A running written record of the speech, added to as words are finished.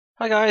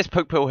Hi guys,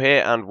 Pokepill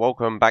here, and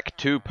welcome back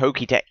to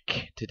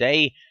Poketech.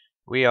 Today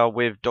we are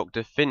with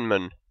Dr.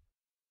 Finman.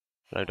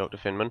 Hello, Dr.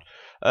 Finman.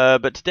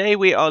 But today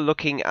we are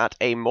looking at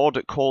a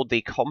mod called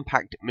the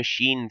Compact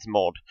Machines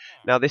mod.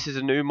 Now this is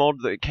a new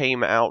mod that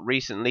came out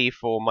recently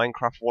for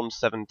Minecraft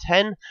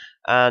 1.7.10,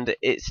 and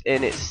it's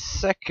in its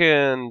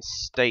second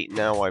state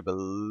now, I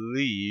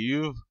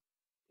believe.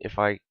 If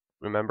I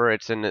remember,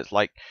 it's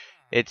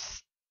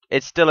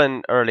still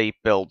in early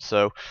build,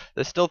 so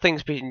there's still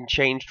things being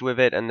changed with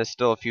it, and there's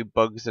still a few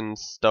bugs and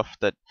stuff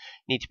that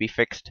need to be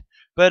fixed.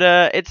 But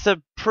it's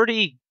a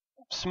pretty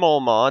small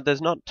mod.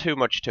 There's not too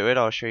much to it.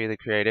 I'll show you the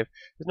creative.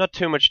 There's not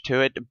too much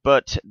to it,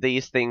 but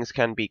these things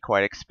can be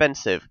quite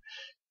expensive.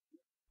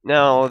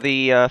 Now,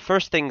 the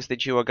first things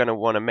that you are going to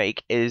want to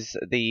make is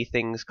the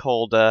things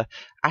called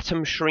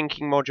atom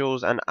shrinking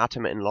modules and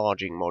atom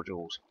enlarging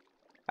modules.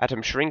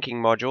 Atom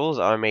shrinking modules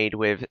are made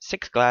with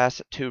 6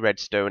 glass, 2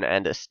 redstone,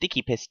 and a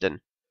sticky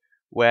piston,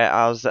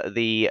 whereas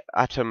the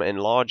atom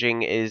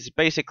enlarging is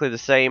basically the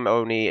same,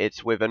 only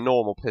it's with a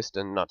normal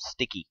piston, not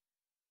sticky.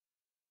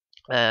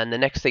 And the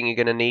next thing you're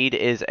going to need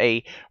is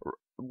a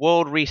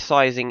world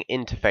resizing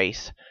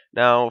interface.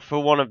 Now,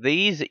 for one of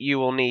these, you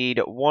will need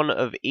one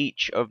of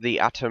each of the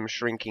atom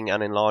shrinking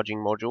and enlarging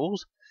modules.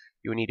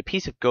 You will need a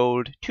piece of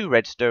gold, 2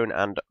 redstone,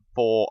 and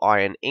 4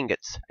 iron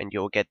ingots, and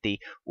you'll get the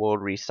world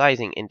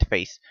resizing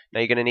interface. Now,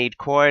 you're going to need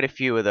quite a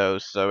few of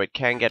those, so it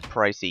can get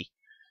pricey.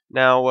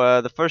 Now,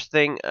 the first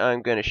thing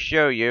I'm going to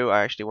show you,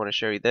 I actually want to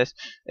show you this,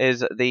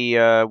 is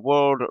the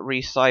world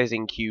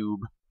resizing cube.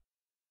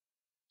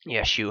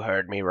 Yes, you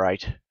heard me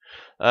right.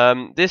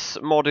 This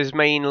mod is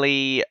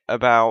mainly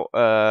about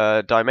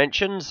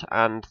dimensions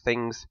and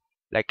things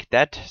like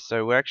that,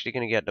 so we're actually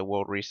going to get the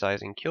world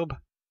resizing cube.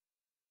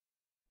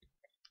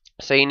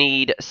 So you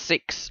need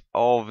 6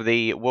 of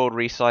the world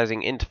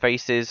resizing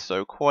interfaces,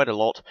 so quite a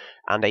lot,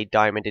 and a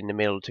diamond in the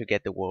middle to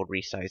get the world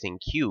resizing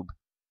cube.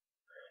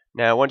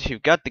 Now, once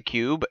you've got the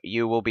cube,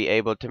 you will be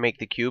able to make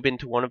the cube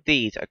into one of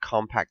these, a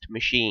compact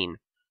machine.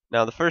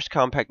 Now, the first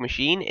compact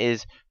machine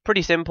is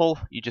pretty simple.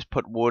 You just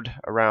put wood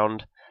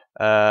around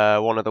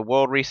one of the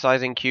world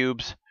resizing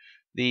cubes.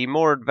 The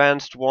more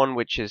advanced one,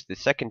 which is the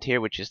second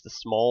tier, which is the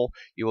small,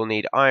 you will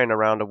need iron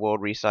around a world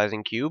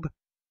resizing cube.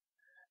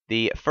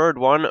 The third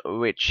one,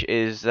 which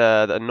is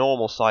the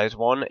normal size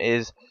one,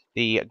 is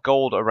the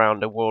gold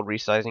around a world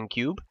resizing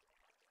cube.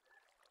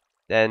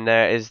 Then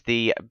there is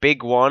the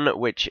big one,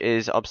 which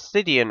is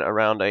obsidian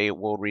around a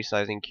world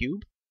resizing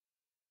cube.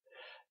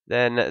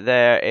 Then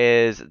there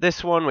is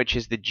this one, which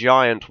is the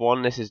giant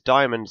one. This is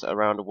diamonds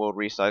around a world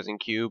resizing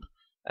cube.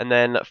 And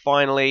then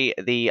finally,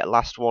 the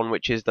last one,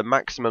 which is the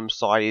maximum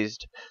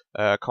sized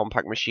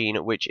compact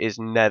machine, which is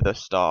nether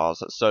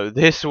stars. So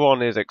this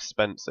one is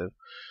expensive.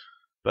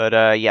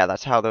 But yeah,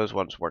 that's how those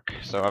ones work.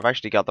 So I've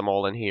actually got them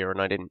all in here,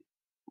 and I didn't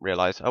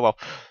realize. Oh well.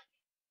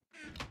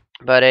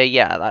 But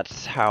yeah,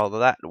 that's how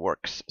that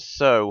works.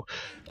 So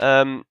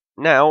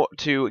now,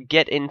 to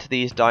get into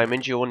these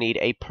diamonds, you will need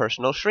a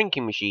personal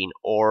shrinking machine,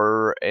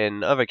 or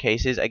in other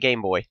cases, a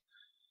Gameboy.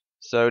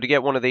 So to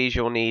get one of these,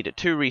 you'll need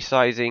 2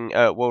 resizing,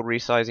 world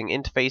resizing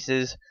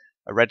interfaces,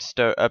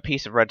 a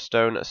piece of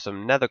redstone,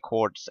 some nether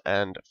quartz,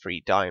 and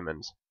 3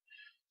 diamonds.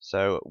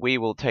 So we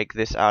will take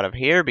this out of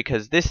here,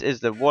 because this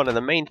is one of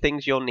the main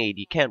things you'll need.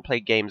 You can't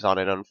play games on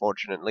it,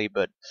 unfortunately,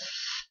 but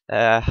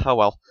oh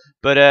well.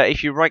 But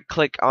if you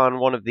right-click on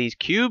one of these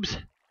cubes,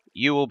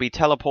 you will be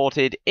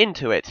teleported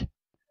into it.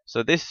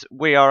 So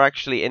we are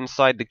actually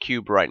inside the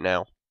cube right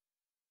now.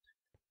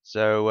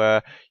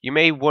 So you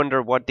may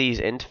wonder what these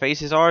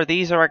interfaces are.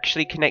 These are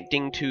actually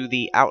connecting to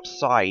the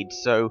outside.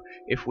 So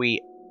if we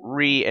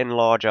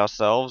re-enlarge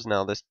ourselves,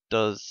 now this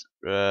does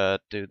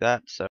do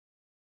that.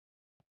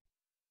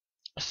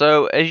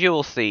 So as you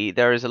will see,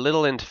 there is a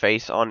little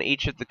interface on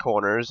each of the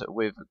corners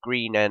with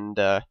green and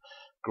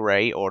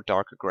grey or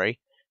darker grey.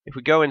 If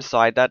we go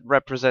inside, that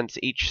represents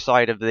each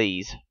side of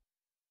these.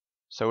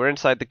 So we're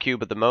inside the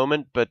cube at the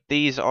moment, but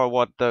these are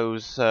what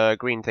those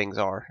green things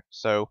are.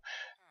 So,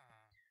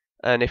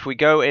 and if we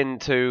go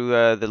into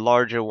the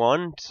larger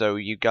one, so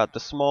you got the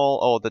small,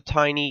 or the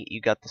tiny,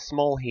 you got the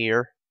small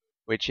here,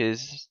 which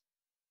is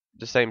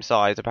the same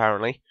size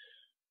apparently.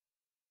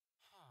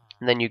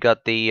 And then you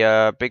got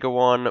the bigger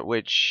one,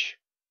 which,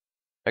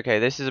 okay,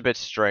 this is a bit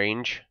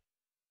strange.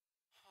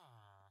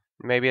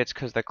 Maybe it's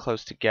because they're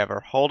close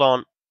together. Hold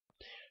on.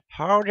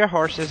 Hold your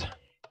horses.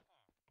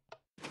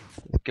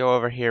 Let's go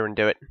over here and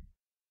do it.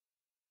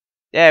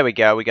 There we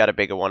go, we got a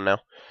bigger one now.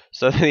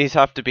 So these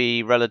have to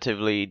be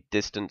relatively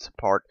distant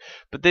apart.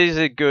 But these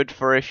are good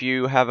for if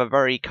you have a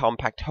very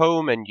compact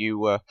home and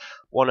you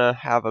want to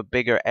have a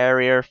bigger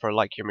area for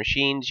like your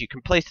machines. You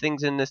can place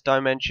things in this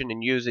dimension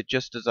and use it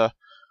just as a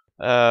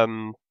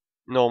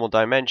normal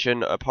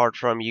dimension. Apart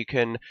from, you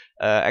can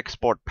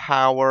export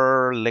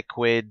power,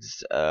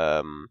 liquids,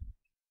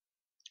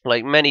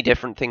 like many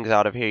different things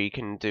out of here. You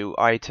can do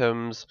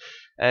items,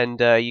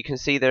 and you can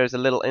see there's a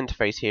little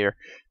interface here.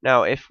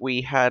 Now if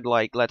we had,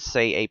 like, let's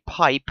say a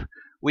pipe,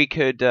 we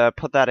could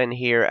put that in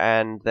here,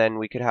 and then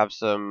we could have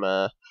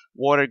some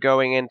water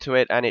going into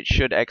it, and it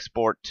should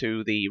export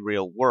to the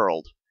real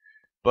world.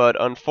 But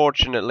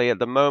unfortunately, at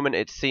the moment,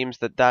 it seems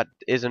that that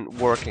isn't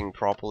working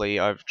properly.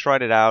 I've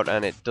tried it out,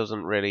 and it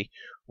doesn't really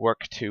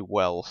work too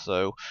well,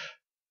 so...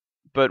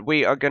 But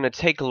we are going to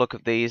take a look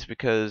at these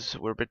because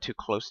we're a bit too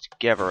close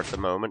together at the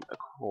moment,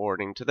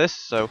 according to this.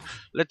 So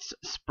let's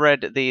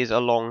spread these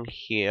along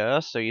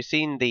here. So you've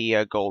seen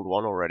the gold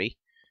one already.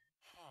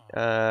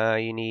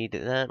 You need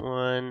that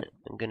one.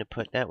 I'm going to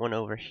put that one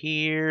over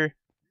here,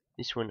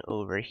 this one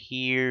over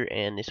here,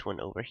 and this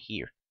one over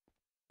here.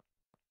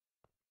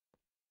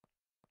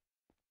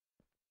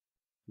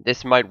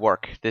 This might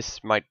work.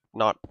 This might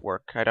not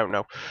work. I don't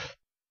know.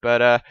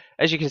 But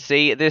as you can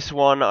see, this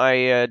one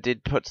I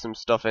did put some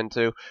stuff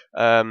into.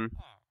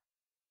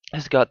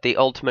 Has got the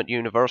ultimate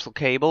universal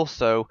cable,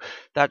 so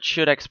that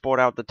should export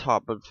out the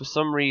top. But for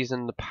some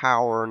reason, the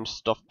power and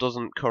stuff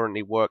doesn't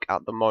currently work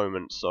at the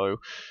moment. So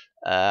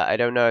I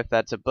don't know if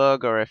that's a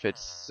bug or if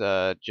it's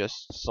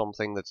just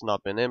something that's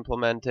not been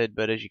implemented.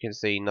 But as you can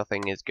see,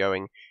 nothing is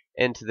going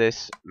into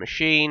this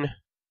machine.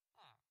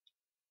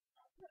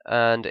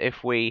 And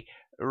if we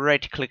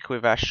right-click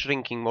with our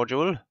shrinking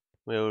module,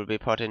 we will be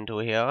put into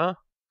here.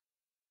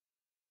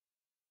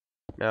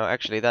 No,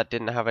 actually, that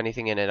didn't have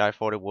anything in it. I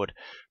thought it would.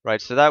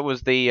 Right, so that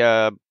was the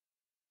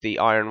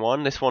iron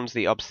one. This one's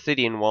the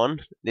obsidian one.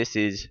 This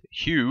is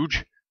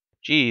huge.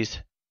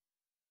 Jeez.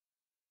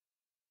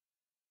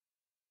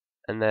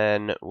 And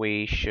then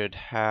we should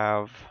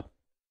have...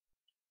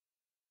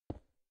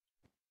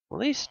 Will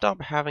these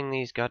stop having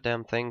these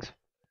goddamn things?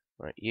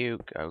 Right, you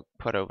go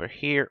put over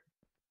here.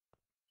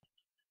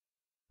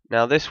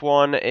 Now this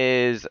one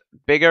is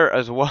bigger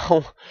as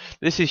well.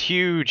 This is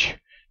huge.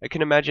 I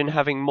can imagine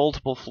having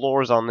multiple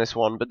floors on this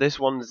one, but this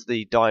one's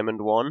the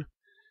diamond one.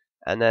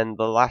 And then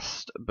the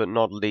last but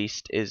not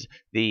least is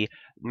the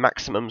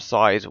maximum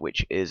size,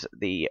 which is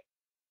the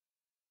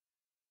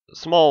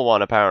small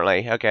one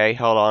apparently. Okay,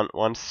 hold on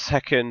 1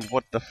 second.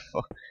 What the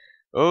fuck?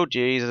 Oh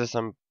Jesus,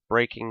 I'm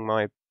breaking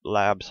my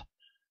labs.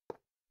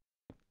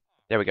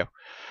 There we go.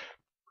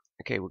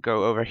 Okay, we'll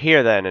go over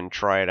here then and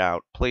try it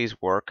out. Please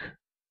work.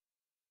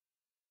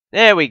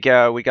 There we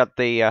go, we got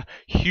the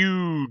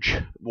huge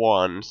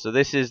one. So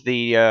this is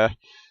the,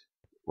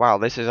 wow,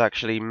 this is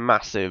actually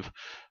massive.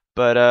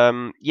 But,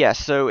 yeah,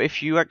 so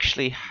if you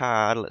actually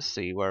had, let's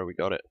see where we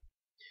got it.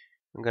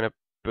 I'm gonna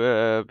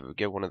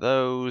get one of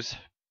those.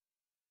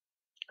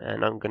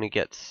 And I'm gonna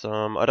get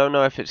some, I don't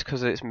know if it's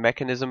because it's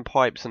mechanism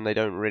pipes and they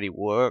don't really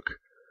work.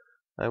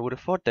 I would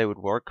have thought they would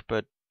work,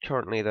 but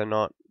currently they're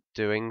not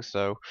doing,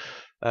 so,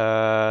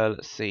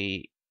 let's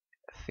see.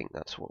 I think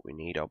that's what we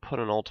need. I'll put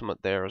an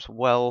ultimate there as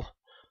well.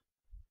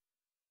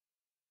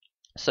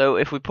 So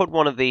if we put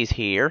one of these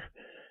here,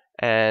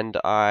 and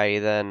I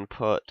then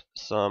put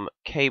some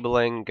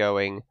cabling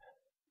going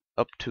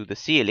up to the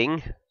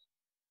ceiling,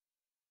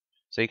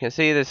 so you can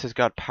see this has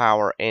got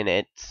power in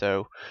it,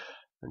 so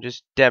I'm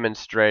just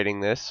demonstrating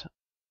this.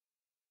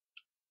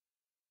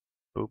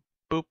 Boop,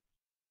 boop,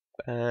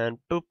 and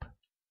boop.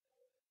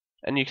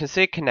 And you can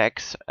see it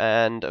connects,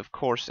 and of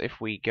course if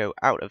we go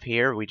out of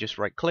here, we just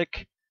right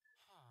click.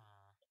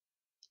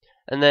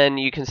 And then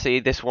you can see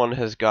this one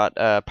has got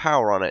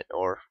power on it,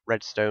 or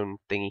redstone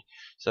thingy.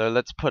 So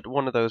let's put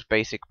one of those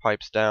basic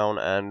pipes down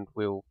and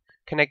we'll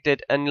connect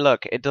it. And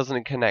look, it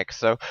doesn't connect.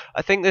 So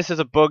I think this is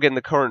a bug in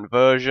the current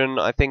version.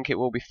 I think it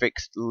will be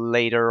fixed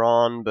later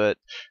on, but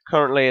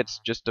currently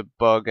it's just a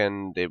bug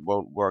and it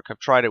won't work. I've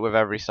tried it with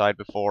every side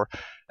before,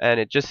 and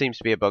it just seems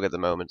to be a bug at the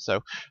moment.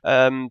 So,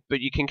 but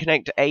you can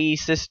connect AE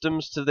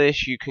systems to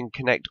this. You can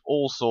connect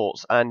all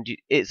sorts, and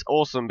it's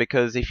awesome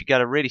because if you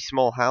got a really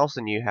small house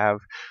and you have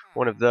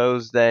one of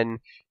those, then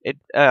it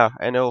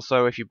and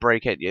also if you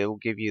break it, it'll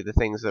give you the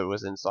things that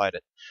was inside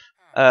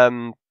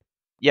it.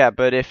 Yeah,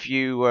 but if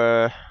you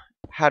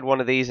had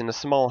one of these in a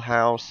small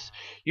house,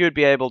 you would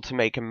be able to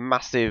make a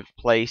massive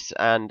place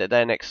and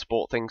then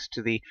export things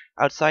to the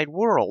outside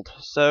world.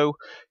 So,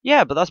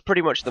 yeah, but that's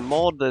pretty much the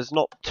mod. There's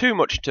not too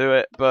much to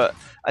it, but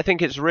I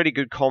think it's a really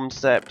good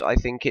concept. I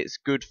think it's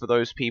good for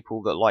those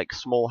people that like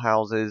small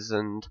houses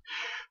and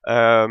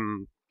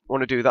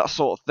want to do that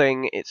sort of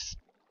thing. It's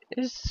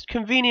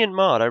convenient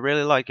mod. I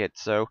really like it.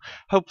 So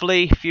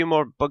hopefully a few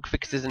more bug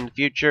fixes in the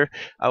future.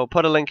 I will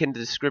put a link in the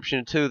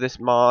description to this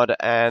mod,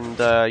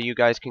 and you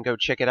guys can go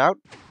check it out.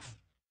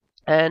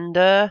 And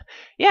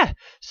yeah,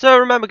 so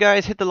remember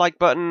guys, hit the like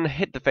button,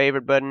 hit the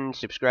favorite button,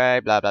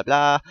 subscribe, blah blah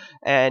blah,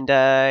 and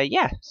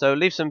yeah, so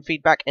leave some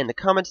feedback in the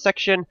comments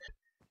section.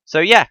 So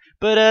yeah,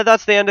 but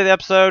that's the end of the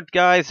episode,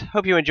 guys.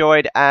 Hope you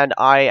enjoyed, and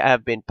I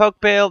have been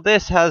Pokepale.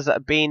 This has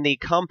been the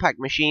Compact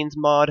Machines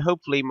mod.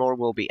 Hopefully more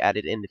will be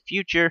added in the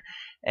future,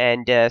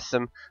 and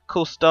some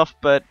cool stuff,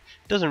 but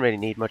doesn't really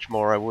need much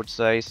more, I would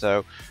say.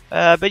 So,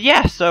 but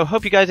yeah, so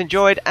hope you guys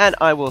enjoyed, and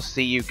I will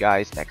see you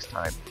guys next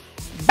time.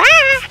 Bye!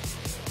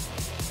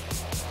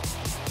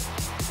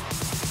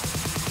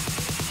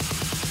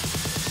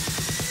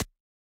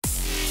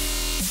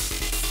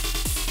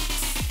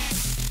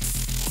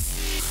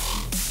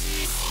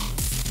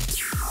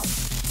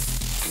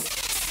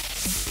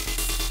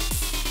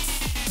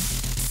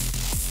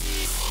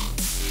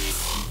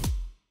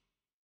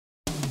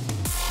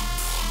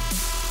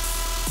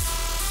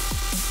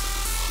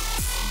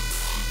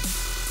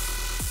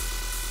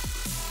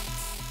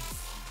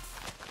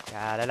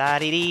 La la la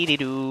dee dee dee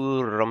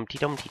doo, rum ti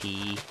dum ti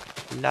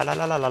dee. La la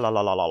la la la la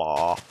la la la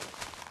la.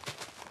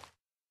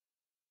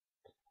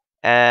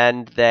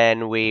 And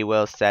then we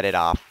will set it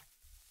off.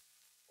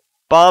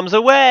 Bombs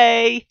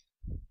away!